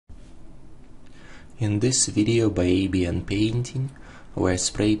In this video by ABN Painting, we're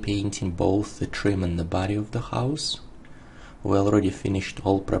spray painting both the trim and the body of the house. We already finished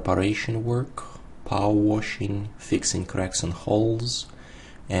all preparation work, power washing, fixing cracks and holes,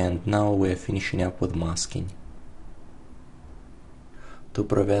 and now we're finishing up with masking. To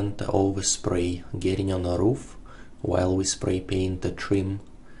prevent the overspray getting on the roof while we spray paint the trim,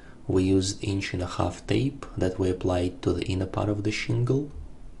 we used 1.5" tape that we applied to the inner part of the shingle,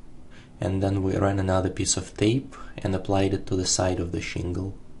 and then we ran another piece of tape and applied it to the side of the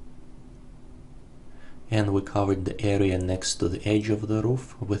shingle. And we covered the area next to the edge of the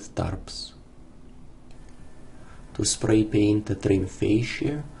roof with tarps. To spray paint the trim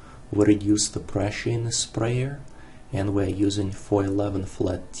fascia, we reduced the pressure in the sprayer, and we're using 411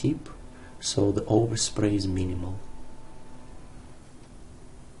 flat tip, so the overspray is minimal.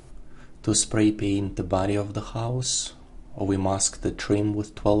 To spray paint the body of the house, we masked the trim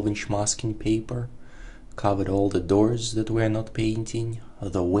with 12-inch masking paper, covered all the doors that we're not painting,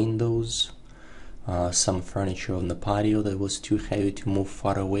 the windows, some furniture on the patio that was too heavy to move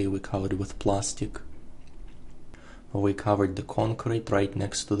far away we covered with plastic. We covered the concrete right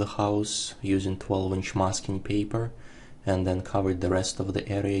next to the house using 12-inch masking paper, and then covered the rest of the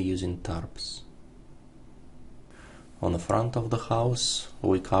area using tarps. On the front of the house,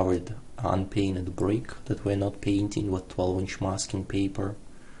 we covered unpainted brick that we're not painting with 12-inch masking paper,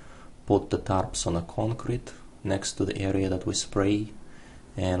 put the tarps on a concrete next to the area that we spray,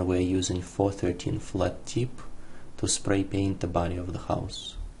 and we're using 413 flat tip to spray paint the body of the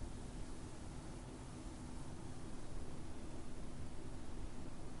house.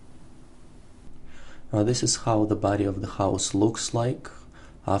 Now this is how the body of the house looks like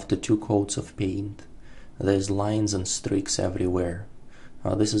after 2 coats of paint. There's lines and streaks everywhere.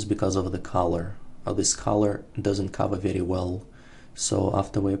 This is because of the color. This color doesn't cover very well, so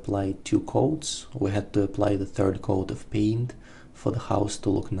after we applied 2 coats, we had to apply the 3rd coat of paint for the house to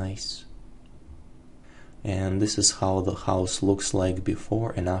look nice. And this is how the house looks like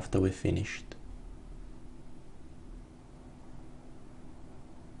before and after we finished.